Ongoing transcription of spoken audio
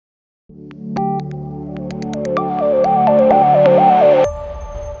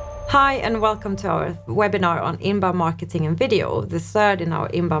Hi, and welcome to our webinar on inbound marketing and video, the third in our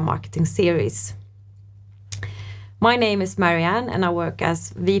inbound marketing series. My name is Marianne, and I work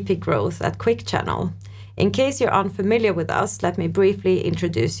as VP Growth at Quick Channel. In case you're unfamiliar with us, let me briefly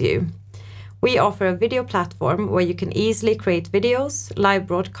introduce you. We offer a video platform where you can easily create videos, live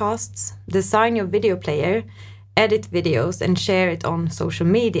broadcasts, design your video player, edit videos, and share it on social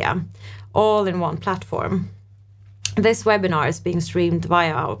media, all in one platform. This webinar is being streamed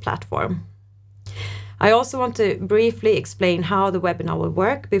via our platform. I also want to briefly explain how the webinar will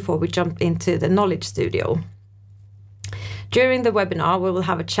work before we jump into the Knowledge Studio. During the webinar, we will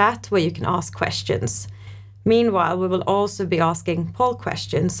have a chat where you can ask questions. Meanwhile, we will also be asking poll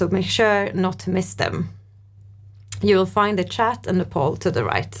questions, so make sure not to miss them. You will find the chat and the poll to the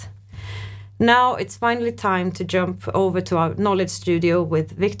right. Now it's finally time to jump over to our Knowledge Studio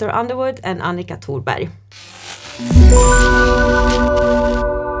with Victor Underwood and Annika Thorberg.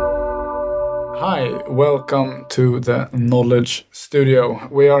 Hi, welcome to the Knowledge Studio.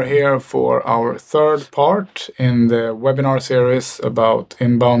 We are here for our third part in the webinar series about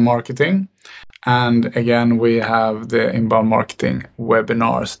inbound marketing. And again, we have the inbound marketing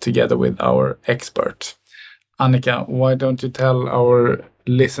webinars together with our expert. Annika, why don't you tell our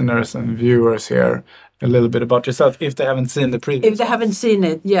listeners and viewers here a little bit about yourself if they haven't seen the previous. If they haven't seen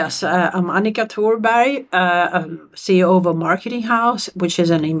it, yes. I'm Annika Thorberg, I'm CEO of a marketing house, which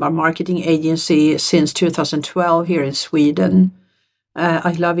is an inbound marketing agency since 2012 here in Sweden.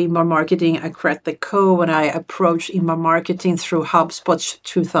 I love inbound marketing. I created the co when I approached inbound marketing through HubSpot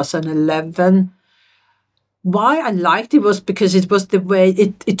 2011. Why I liked it was because it was the way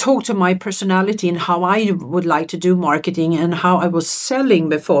it talked to my personality and how I would like to do marketing and how I was selling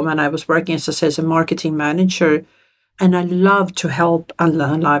before when I was working as a sales and marketing manager. And I love to help and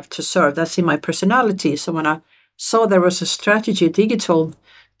I love to serve. That's in my personality. So when I saw there was a strategy digital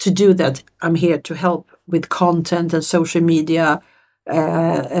to do that, I'm here to help with content and social media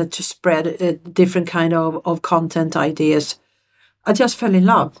to spread different kind of content ideas. I just fell in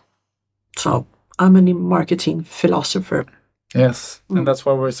love. So I'm a marketing philosopher. Yes, and that's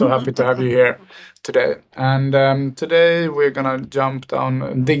why we're so happy to have you here today. And today we're going to jump down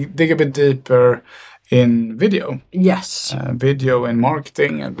and dig a bit deeper in video. Yes. Video in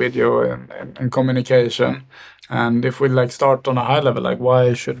marketing and video in communication. And if we start on a high level,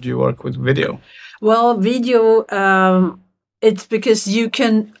 why should you work with video? Well, video, it's because you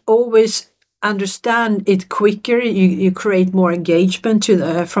can always understand it quicker. You create more engagement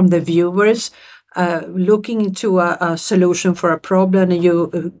from the viewers. Looking into a solution for a problem, and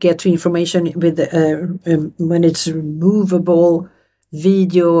you get to information with when it's movable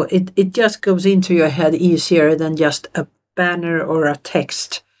video, it just goes into your head easier than just a banner or a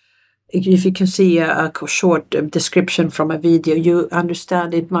text. If you can see a short description from a video, you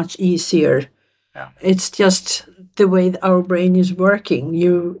understand it much easier. Yeah. It's just the way our brain is working.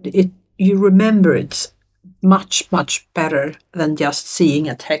 You remember it much better than just seeing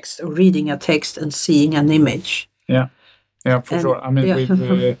a text or reading a text and seeing an image. Yeah, for sure. I mean,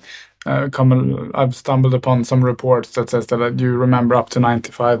 yeah. I've stumbled upon some reports that says that you remember up to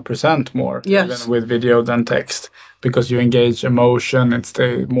 95% more Yes. even with video than text, because you engage emotion. It's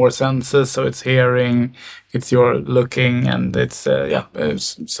the more senses, so it's hearing, it's your looking, and it's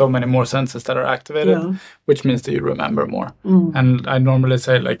so many more senses that are activated, which means that you remember more. And I normally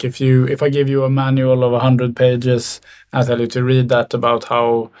say, if I give you a manual of 100 pages, I tell you to read that about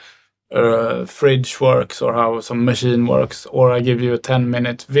how fridge works or how some machine works, or I give you a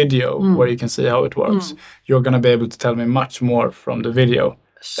 10-minute video where you can see how it works, you're going to be able to tell me much more from the video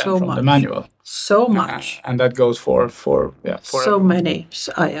than from the manual. So much. And that goes for so everyone. many.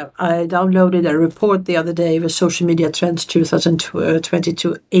 So I downloaded a report the other day with Social Media Trends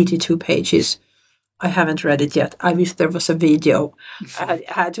 2022, 82 pages. I haven't read it yet. I wish there was a video. I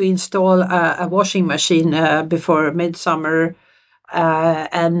had to install a washing machine before midsummer.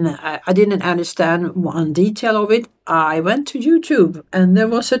 And I didn't understand one detail of it. I went to YouTube and there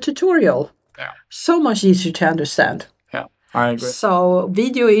was a tutorial. Yeah. So much easier to understand. Yeah, I agree. So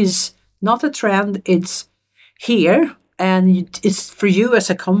video is not a trend, it's here. And it's for you as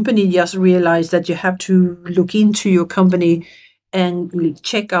a company, just realize that you have to look into your company and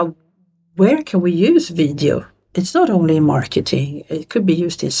check out where can we use video. It's not only in marketing. It could be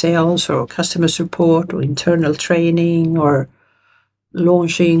used in sales or customer support or internal training or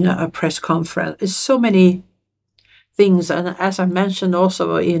launching a press conference. It's so many things. And as I mentioned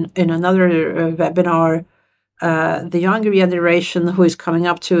also in another webinar, the younger generation who is coming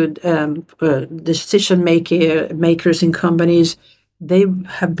up to decision makers in companies, they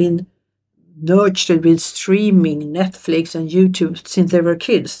have been nurtured with streaming, Netflix and YouTube since they were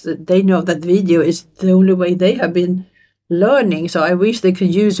kids. They know that video is the only way they have been learning. So I wish they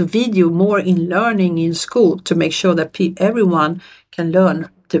could use video more in learning in school to make sure that everyone can learn,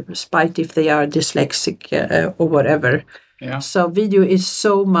 despite if they are dyslexic or whatever. Yeah. So video is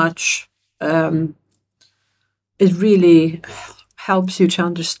so much, it really helps you to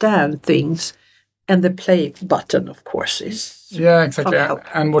understand things. And the play button, of course, is... Yeah, exactly.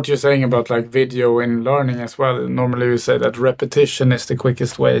 And what you're saying about like video in learning as well, normally we say that repetition is the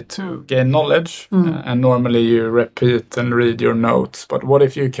quickest way to gain knowledge. And normally you repeat and read your notes. But what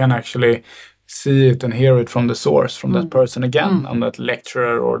if you can actually see it and hear it from the source, from that person again, on that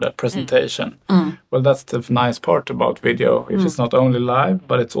lecturer or that presentation? Well, that's the nice part about video. If it's not only live,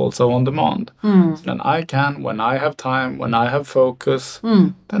 but it's also on demand. Then I can, when I have time, when I have focus,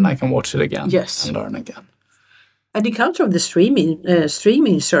 then I can watch it again and learn again. And it comes from the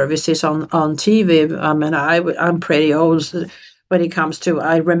streaming services on TV. I mean, I'm pretty old when it comes to...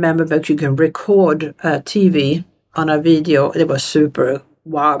 I remember that you can record TV on a video. It was super...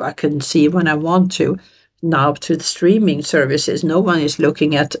 Wow, I can see when I want to. Now to the streaming services, no one is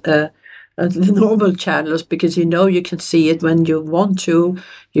looking at the normal channels because you can see it when you want to.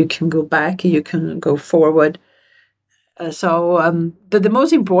 You can go back, you can go forward. The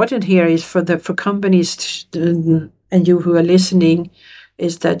most important here is for companies and you who are listening,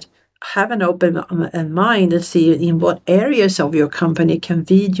 is that have an open mind and see in what areas of your company can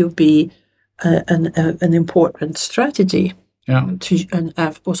video be an important strategy. Yeah. And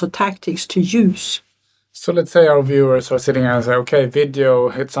have also tactics to use. So let's say our viewers are sitting here and say, okay, video,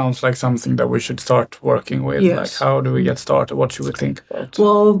 it sounds like something that we should start working with. Yes. Like, how do we get started? What should we think about?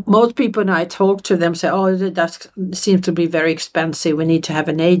 Well, most people, and I talk to them, say, oh, that seems to be very expensive. We need to have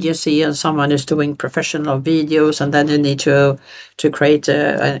an agency and someone is doing professional videos and then they need to create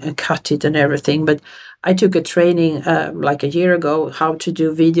and cut it and everything. But I took a training like a year ago, how to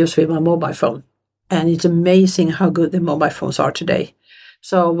do videos with my mobile phone. And it's amazing how good the mobile phones are today.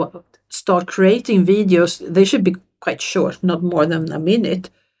 So start creating videos. They should be quite short, not more than a minute.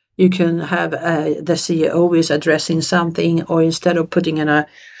 You can have the CEO is addressing something, or instead of putting in a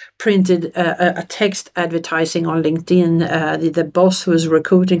printed a text advertising on LinkedIn, the boss who is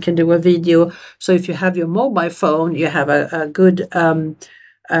recruiting can do a video. So if you have your mobile phone, you have a good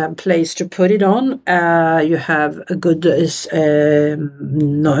place to put it on. You have a good,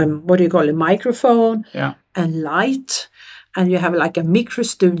 microphone and light, and you have like a micro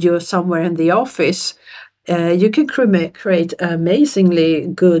studio somewhere in the office. You can create amazingly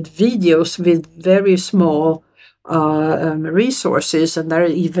good videos with very small resources, and there are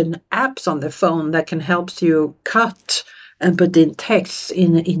even apps on the phone that can help you cut and put in text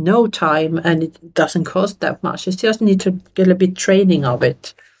in no time, and it doesn't cost that much. You just need to get a bit training of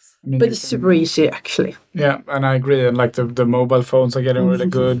it. But it's super easy, actually. Yeah, and I agree. And like the mobile phones are getting really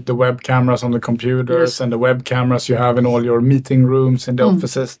good. The web cameras on the computers and the web cameras you have in all your meeting rooms in the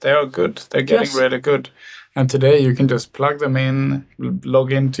offices, they are good. They're getting really good. And today you can just plug them in,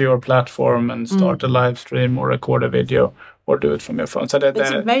 log into your platform and start a live stream or record a video or do it from your phone. So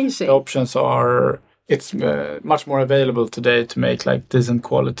it's amazing. The options are... It's much more available today to make like decent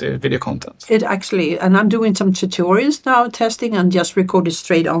quality video content. It actually, and I'm doing some tutorials now, testing, and just recorded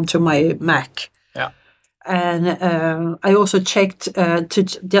straight onto my Mac. Yeah. And I also checked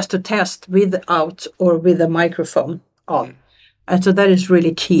to test without or with a microphone on. And so that is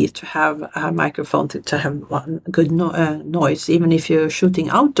really key, to have a microphone to have good noise, even if you're shooting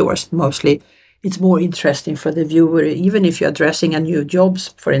outdoors mostly. It's more interesting for the viewer, even if you're addressing a new job,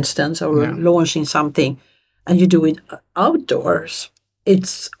 for instance, or launching something, and you do it outdoors.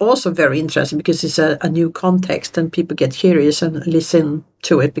 It's also very interesting because it's a new context, and people get curious and listen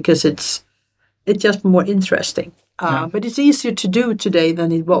to it because it's just more interesting. But it's easier to do today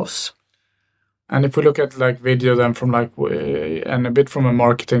than it was. And if we look at like video then from like, and a bit from a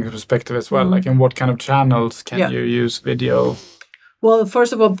marketing perspective as well, like in what kind of channels can you use video? Well,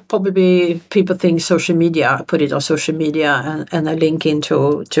 first of all, probably people think social media, put it on social media and a link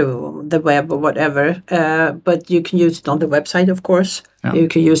into the web or whatever. But you can use it on the website, of course. Yeah. You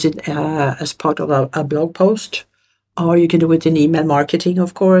can use it as part of a blog post. Or you can do it in email marketing,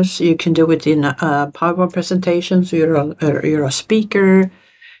 of course. You can do it in PowerPoint presentations. You're a speaker.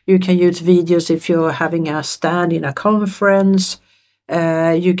 You can use videos if you're having a stand in a conference.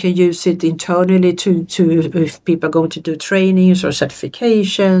 You can use it internally to if people are going to do trainings or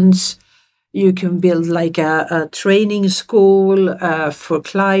certifications. You can build like a training school for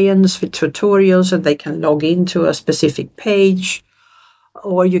clients with tutorials, and they can log into a specific page.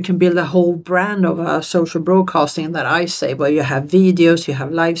 or you can build a whole brand of social broadcasting that I say, where you have videos, you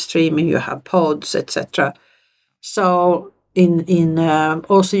have live streaming, you have pods, etc. So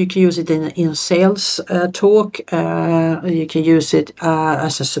also you can use it in sales talk. You can use it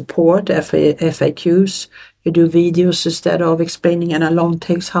as a support, FAQs. You do videos instead of explaining in a long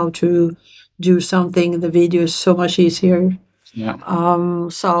text how to do something. The video is so much easier. Yeah.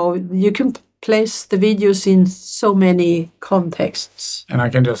 So you can place the videos in so many contexts. And I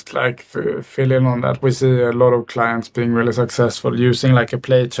can just like fill in on that. We see a lot of clients being really successful using like a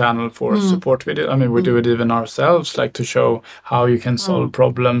play channel for support video. I mean, we do it even ourselves, like to show how you can solve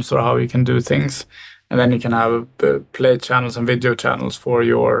problems or how you can do things. And then you can have play channels and video channels for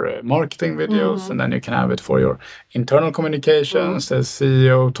your marketing videos. And then you can have it for your internal communications. The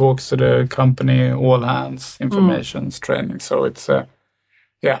CEO talks to the company, all hands, informations, training. So it's,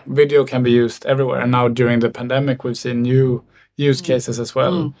 video can be used everywhere. And now during the pandemic, we've seen new use cases as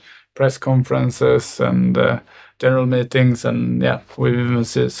well. Press conferences and general meetings. And we even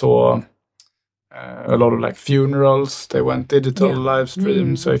saw a lot of like funerals. They went digital live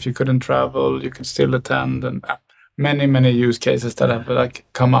stream. So if you couldn't travel, you can still attend, and many use cases that have like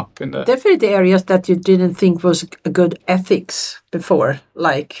come up in the definitely areas that you didn't think was a good ethics before,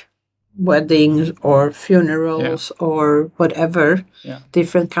 like weddings or funerals or whatever,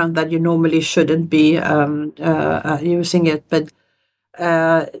 different kind that you normally shouldn't be using it. But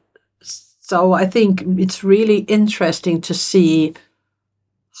so I think it's really interesting to see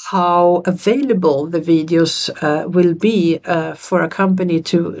how available the videos will be for a company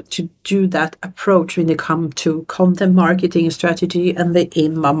to do that approach when it comes to content marketing strategy and the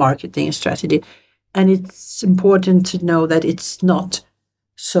inbound marketing strategy. And it's important to know that it's not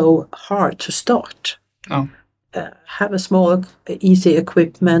so hard to start. No. Have a small, easy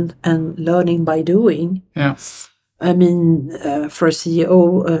equipment and learning by doing. Yeah. I mean, for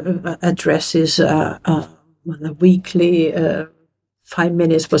CEO addresses the weekly 5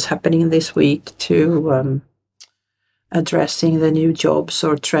 minutes was happening this week to addressing the new jobs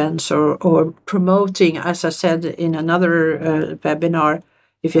or trends or promoting, as I said in another webinar,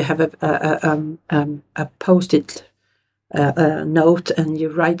 if you have a post-it note and you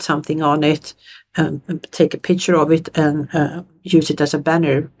write something on it, take a picture of it and use it as a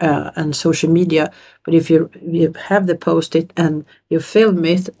banner on social media. But if you have the post-it and you film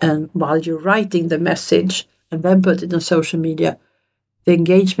it, and while you're writing the message and then put it on social media, the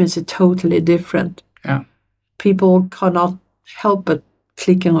engagements are totally different. Yeah. People cannot help but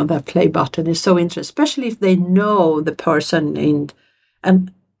clicking on that play button. It's so interesting, especially if they know the person.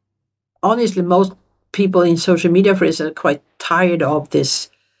 And honestly, most people in social media, for instance, are quite tired of this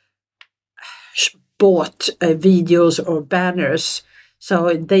bought videos or banners.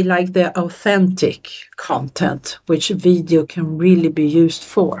 So they like the authentic content, which video can really be used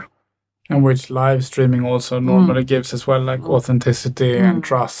for. And which live streaming also normally gives as well, like authenticity and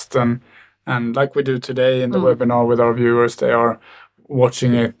trust. And like we do today in the webinar with our viewers, they are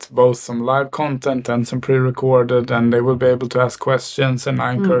watching it, both some live content and some pre-recorded, and they will be able to ask questions. And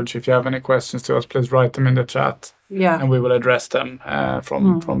I encourage, if you have any questions to us, please write them in the chat. Yeah. And we will address them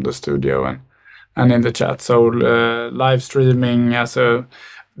from the studio and in the chat. So live streaming as a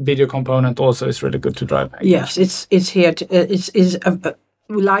video component also is really good to drive. Yes, it's here.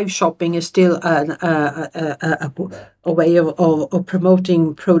 Live shopping is still a way of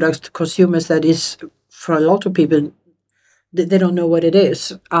promoting products to consumers that is, for a lot of people, they don't know what it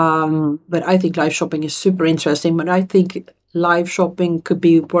is. But I think live shopping is super interesting. But I think live shopping could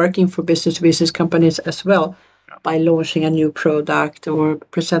be working for business-to-business companies as well, by launching a new product or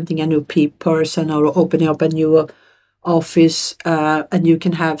presenting a new person or opening up a new office. And you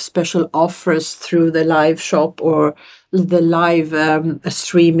can have special offers through the live shop or the live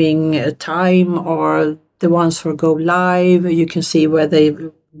streaming time, or the ones who go live. You can see where they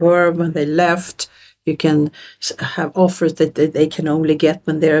were when they left. You can have offers that they can only get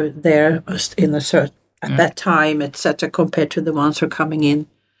when they're there in a certain at that time, etc., compared to the ones who are coming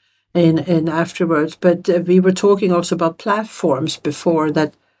in afterwards. But we were talking also about platforms before,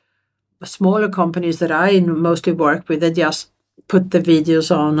 that smaller companies that I mostly work with, they just put the videos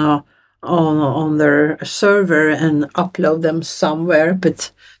on their server and upload them somewhere,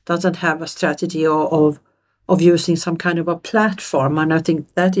 but doesn't have a strategy of using some kind of a platform. And I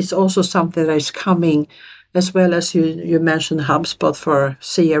think that is also something that is coming, as well as you mentioned HubSpot for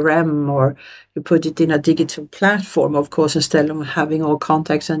CRM, or you put it in a digital platform, of course, instead of having all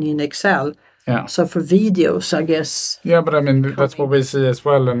contacts and in Excel. Yeah. So for videos, I guess. Yeah, but I mean, that's what we see as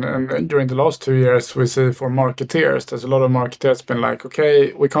well. And during the last 2 years, we see for marketeers, there's a lot of marketeers been like,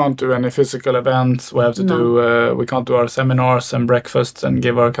 okay, we can't do any physical events. We have to we can't do our seminars and breakfasts and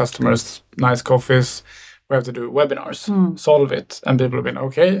give our customers nice coffees. We have to do webinars, solve it. And people have been,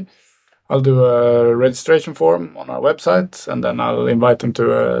 okay, I'll do a registration form on our website, and then I'll invite them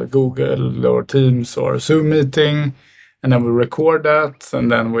to a Google or Teams or Zoom meeting. And then we record that,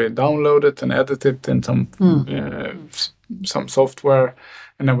 and then we download it and edit it in some software,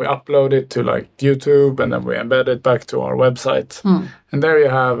 and then we upload it to like YouTube, and then we embed it back to our website. And there you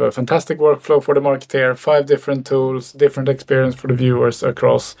have a fantastic workflow for the marketer, 5 different tools, different experience for the viewers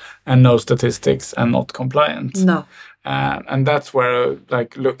across, and no statistics and not compliant. No. And that's where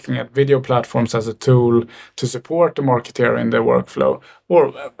like looking at video platforms as a tool to support the marketer in their workflow,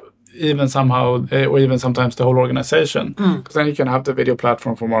 or even somehow, or even sometimes the whole organization, because then you can have the video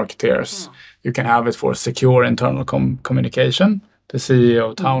platform for marketeers. You can have it for secure internal communication, the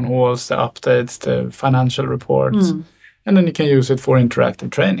CEO town halls, the updates, the financial reports, and then you can use it for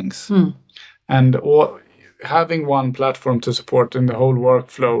interactive trainings. And having one platform to support in the whole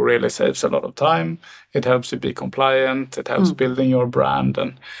workflow really saves a lot of time. It helps you be compliant. It helps building your brand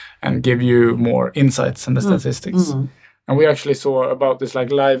and give you more insights in the statistics. And we actually saw about this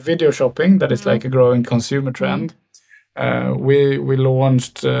like live video shopping that is like a growing consumer trend. We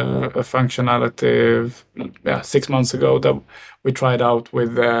launched a functionality 6 months ago that we tried out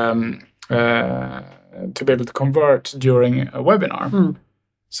with to be able to convert during a webinar.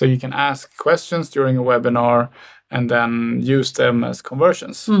 So you can ask questions during a webinar and then use them as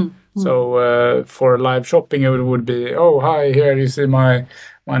conversions. So for live shopping, it would be, oh, hi, here you see my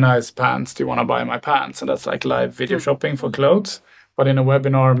nice pants. Do you want to buy my pants? And that's like live video shopping for clothes. But in a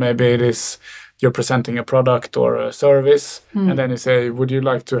webinar, maybe it is you're presenting a product or a service. And then you say, would you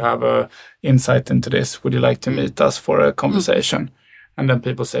like to have a insight into this? Would you like to meet us for a conversation? And then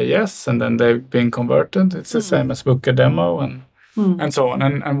people say yes. And then they've been converted. It's the same as book a demo and so on.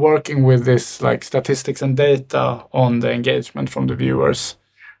 And working with this like statistics and data on the engagement from the viewers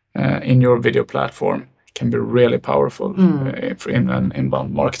in your video platform can be really powerful in an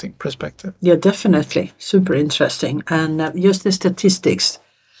inbound marketing perspective. Yeah, definitely. Super interesting. And just the statistics,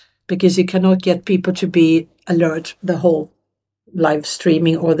 because you cannot get people to be alert the whole live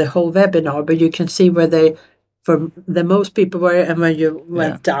streaming or the whole webinar, but you can see where they, for the most people were, and when you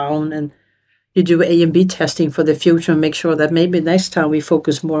went down, and you do A and B testing for the future and make sure that maybe next time we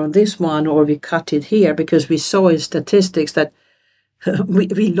focus more on this one, or we cut it here, because we saw in statistics that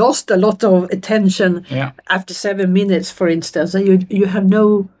we lost a lot of attention after 7 minutes, for instance. And you have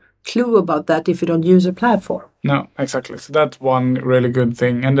no clue about that if you don't use a platform. No, exactly. So that's one really good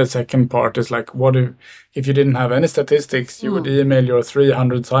thing. And the second part is like, what if you didn't have any statistics, you would email your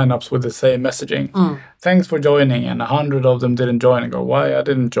 300 signups with the same messaging. Thanks for joining. And 100 of them didn't join and go, why I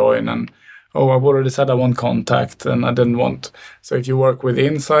didn't join? And I've already said I want contact and I didn't want. So if you work with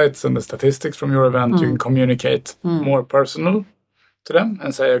insights and the statistics from your event, you can communicate more personal to them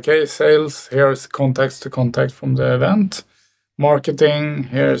and say, okay, sales, here's contacts to contact from the event. Marketing,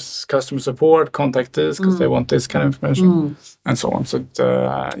 here's customer support, contact this because they want this kind of information, and so on. So,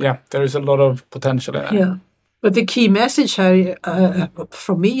 there is a lot of potential in it. Yeah. But the key message here,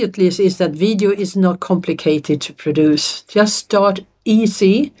 from me at least, is that video is not complicated to produce. Just start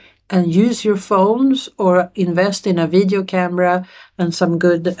easy and use your phones, or invest in a video camera and some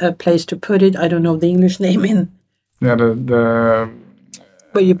good place to put it. I don't know the English name in. Yeah, the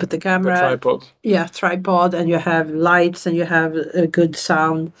where you put the camera. The tripod. Yeah, tripod, and you have lights, and you have a good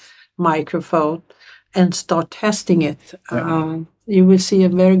sound microphone, and start testing it. Yeah. You will see a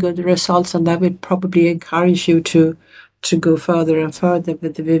very good results, and that will probably encourage you to go further and further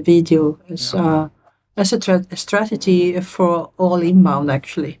with the video as a strategy for all inbound,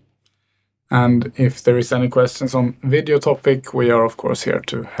 actually. And if there is any questions on video topic, we are of course here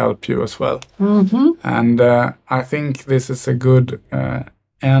to help you as well. And I think this is a good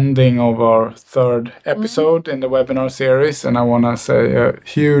ending of our third episode in the webinar series. And I want to say a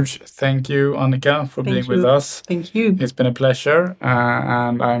huge thank you, Annika, for being with us. Thank you. It's been a pleasure.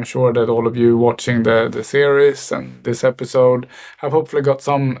 And I'm sure that all of you watching the series and this episode have hopefully got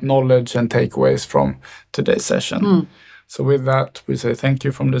some knowledge and takeaways from today's session. So with that, we say thank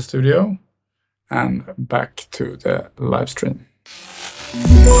you from the studio. And back to the live stream.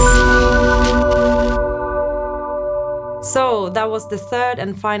 So that was the third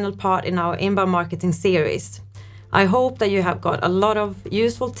and final part in our inbound marketing series. I hope that you have got a lot of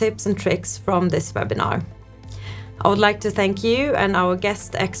useful tips and tricks from this webinar. I would like to thank you and our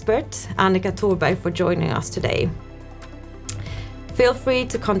guest expert, Annika Thorberg, for joining us today. Feel free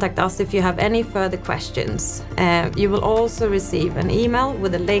to contact us if you have any further questions. You will also receive an email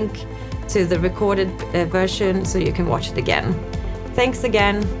with a link to the recorded version so you can watch it again. Thanks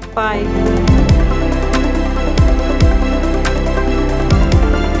again. Bye.